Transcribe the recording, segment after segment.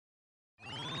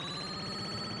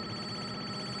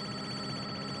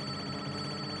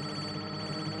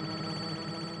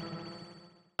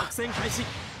Okay,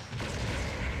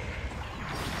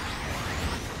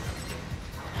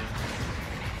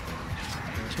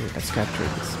 let's capture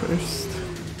this first.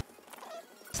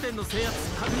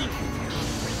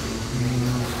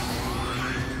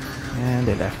 And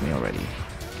they left me already.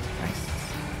 Nice.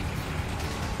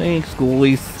 Thanks,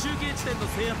 ghoulies.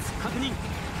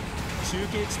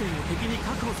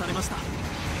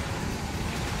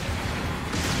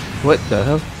 What the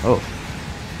hell? Oh.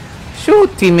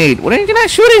 Shoot, teammate! Why aren't you not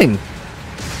shooting?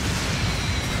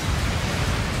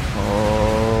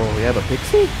 Oh, we have a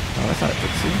pixie? Oh, that's not a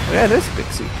pixie. Oh, yeah, that's a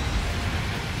pixie.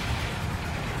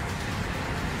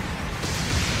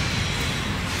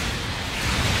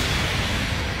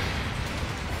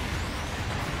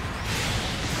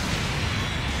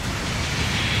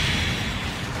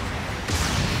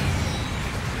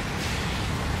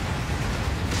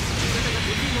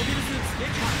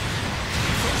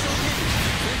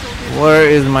 Where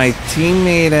is my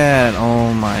teammate at?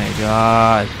 Oh my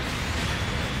god.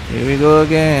 Here we go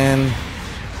again.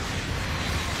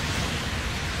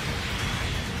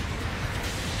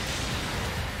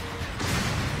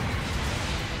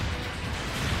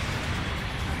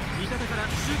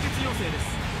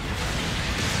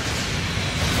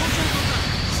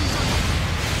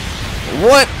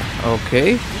 What?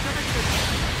 Okay.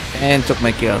 And took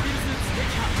my kill.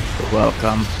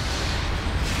 Welcome.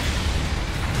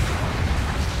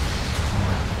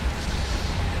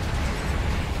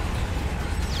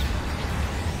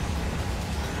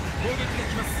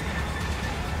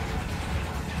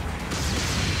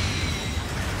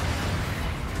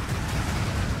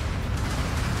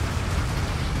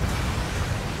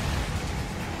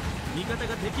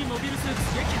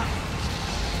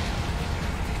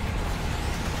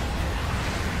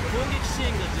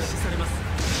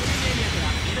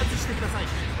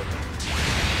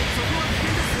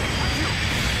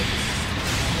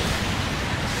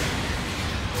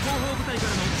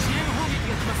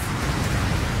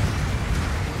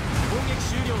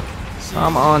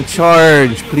 I'm on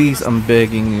charge, please, I'm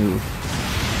begging you.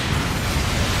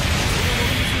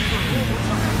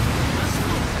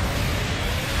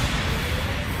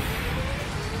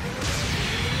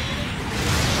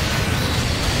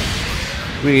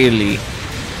 Really?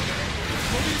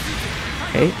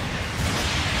 Okay.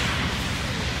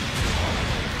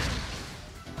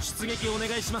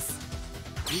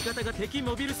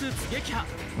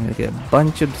 I'm gonna get a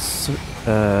bunch of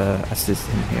assists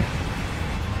in here.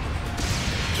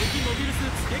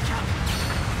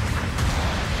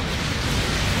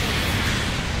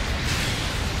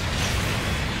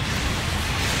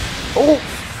 Oh!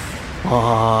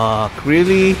 Fuck,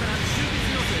 really?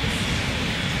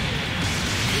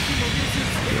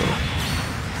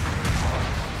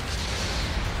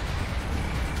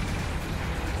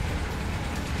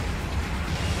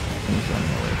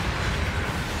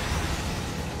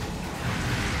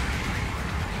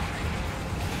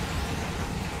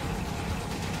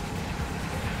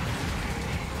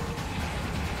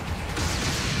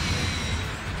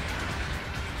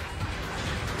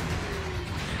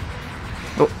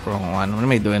 Oh, wrong one. What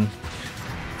am I doing?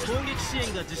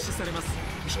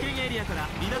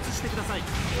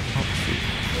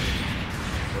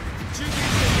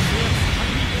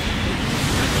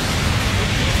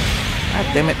 God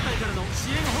damn it.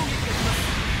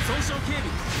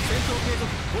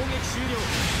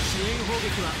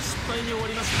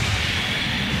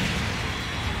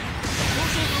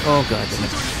 Oh god damn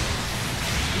it.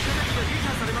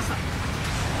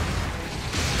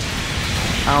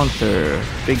 Counter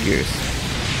figures.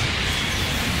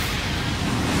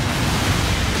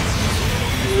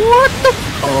 What the?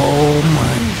 Oh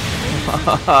my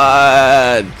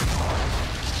god.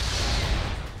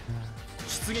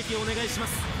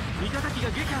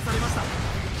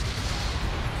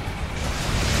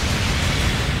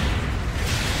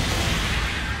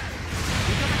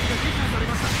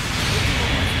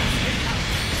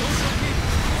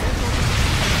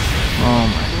 Oh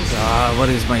my god, what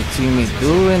is my teammate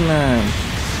doing, man?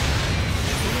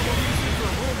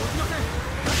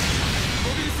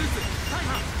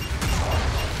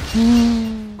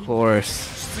 Of course.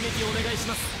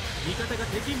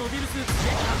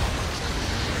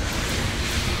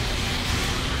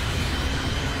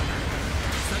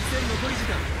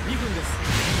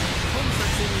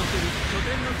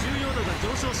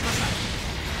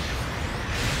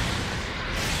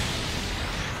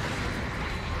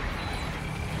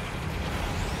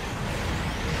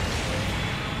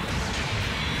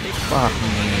 Fuck me,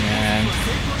 man.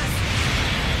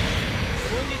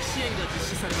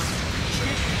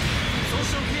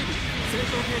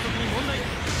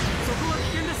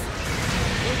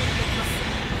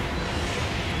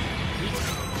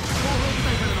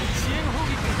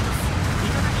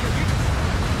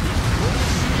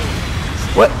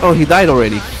 What? Oh, he died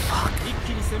already.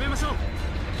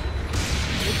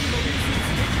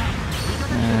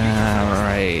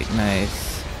 Alright,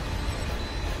 nice.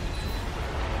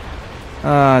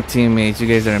 Ah, teammates, you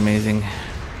guys are amazing.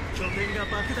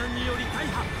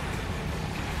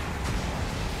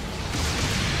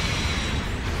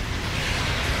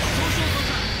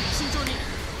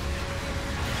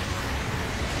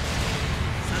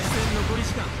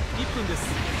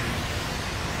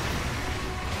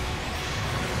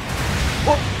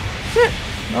 Oh, shit!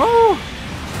 No!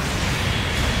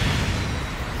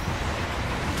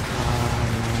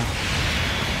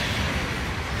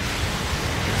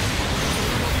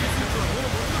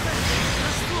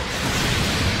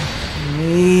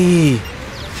 Me.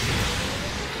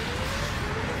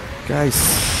 Guys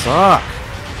suck.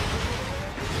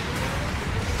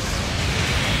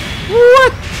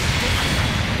 What?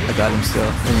 I got him still.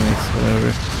 Anyways,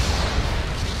 whatever.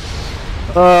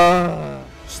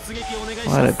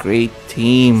 What a great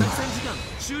team.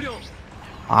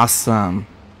 Awesome.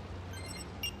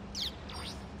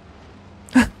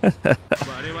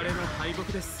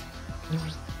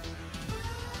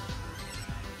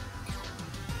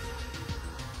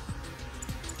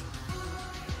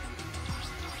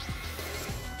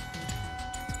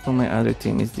 So my other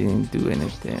teammates didn't do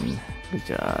anything. Good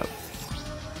job.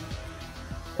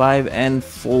 5 and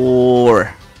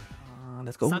 4.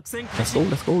 Let's go. Let's go.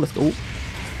 Let's go. Let's go.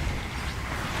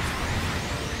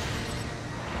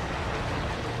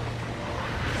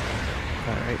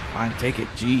 Alright, fine. Take it.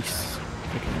 Jeez.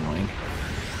 Freaking annoying.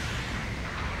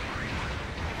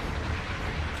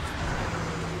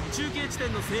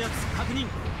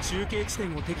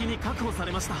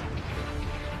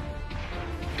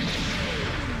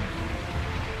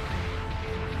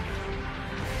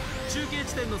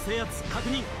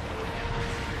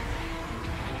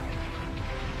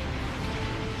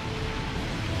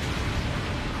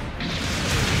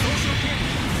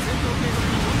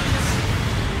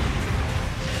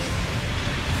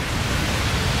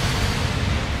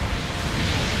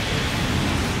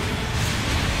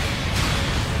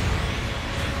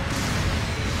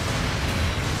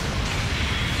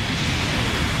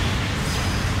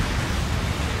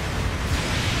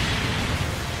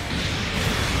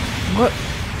 What?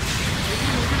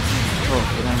 Oh,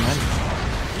 did I miss?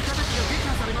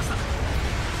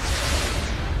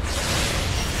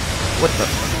 What the?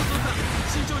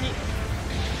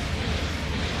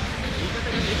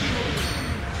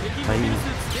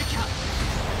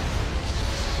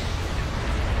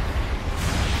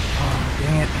 Oh,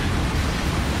 dang it.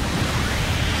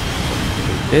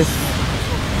 This.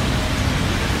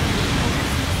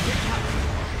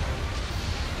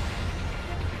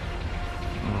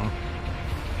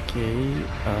 Okay,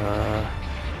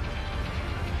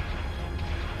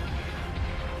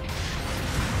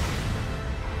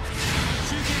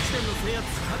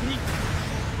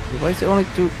 why is there only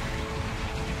two?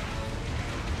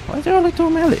 Why is there only 2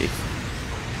 melees?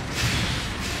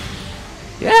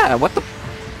 Yeah, what the?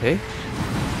 Okay.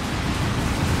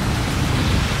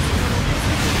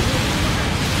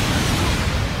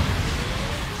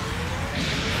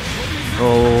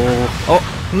 Oh,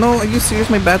 no, are you serious?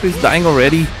 My battery's dying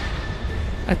already.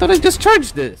 I thought I just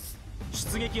charged this.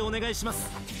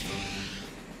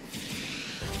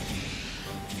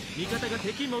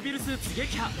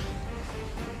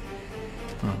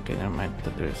 Okay, never mind. I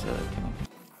thought there's a...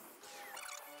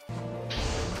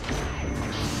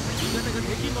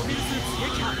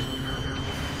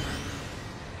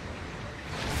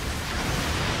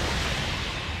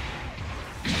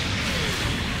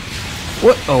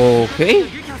 What? Okay.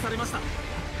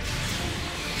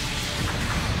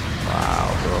 Wow,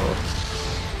 bro.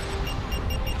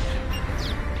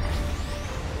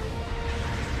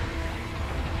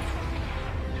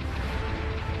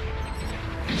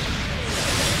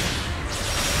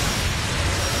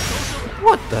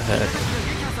 What the heck?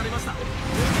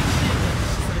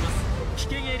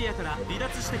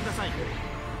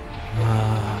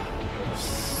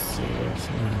 Serious,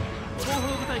 man.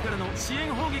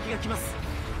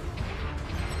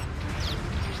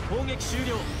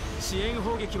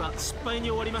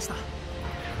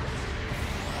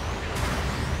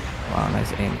 Wow,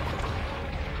 nice aim.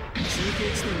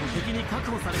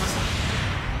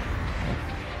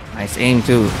 Nice aim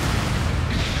too.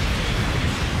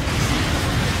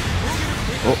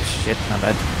 Oh shit, not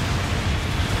bad.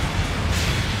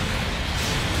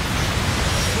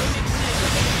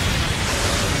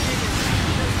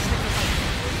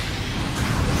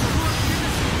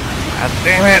 God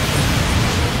damn it!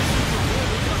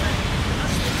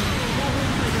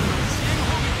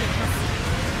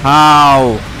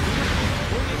 How?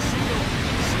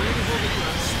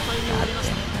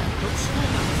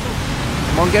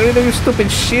 on, get rid of your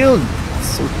stupid shield.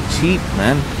 It's so cheap,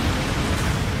 man.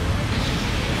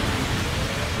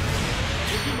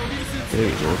 There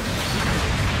you go.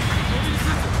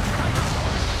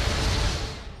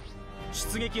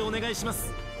 出撃お願いしま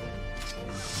す。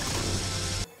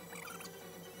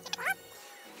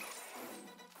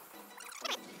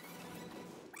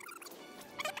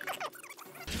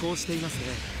こうしていますね。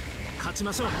勝ち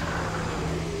ましょう。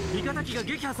味方機が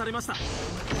撃破されました。Oh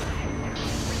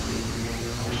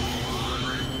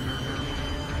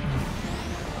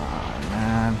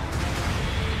man.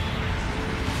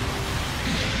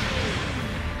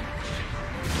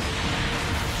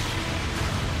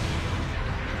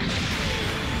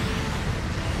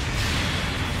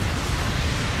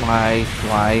 Why?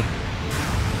 Why?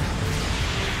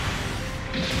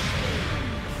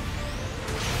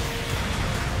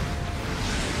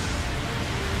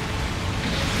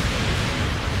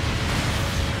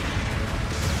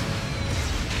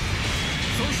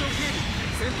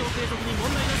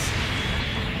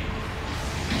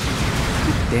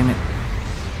 Damn it.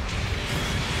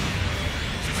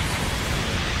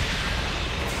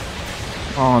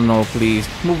 Oh no, please.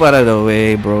 Move out of the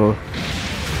way, bro. I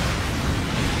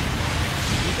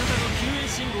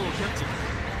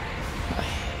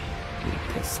hate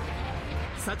this.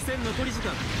 作戦残り時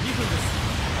間2分です。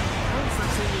本作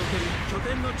戦における拠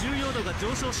点の重要度が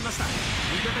上昇しました。味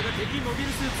方が敵モビル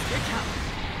スーツ撃破。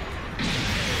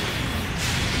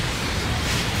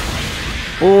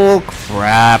Oh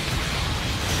crap.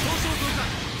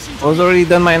 I was already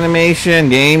done my animation,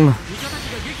 game.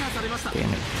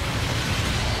 Damn it.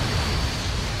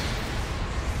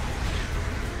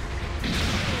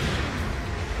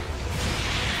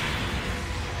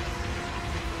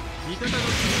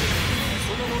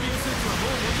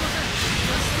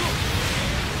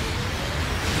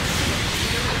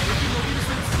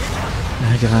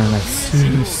 I got like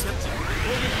serious.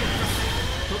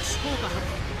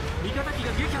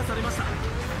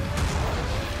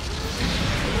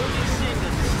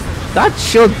 That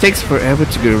shield takes forever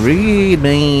to get rid,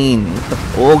 man.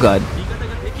 Oh god.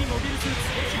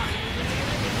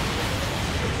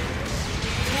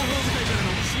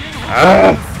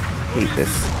 Hate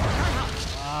this.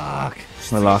 Fuck.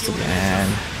 I lost again.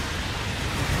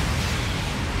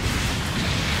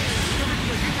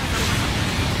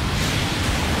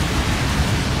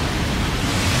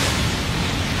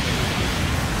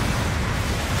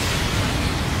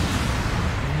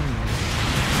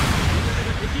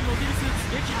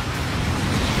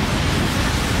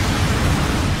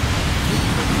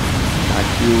 Got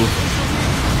you.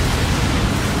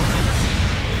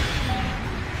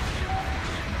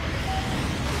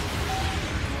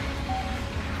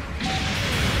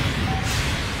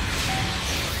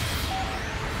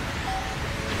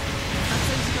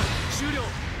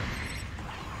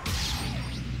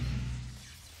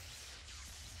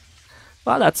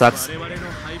 Well, that sucks.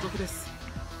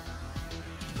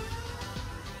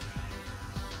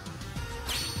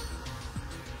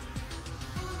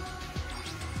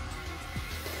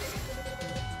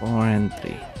 Four and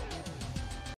three.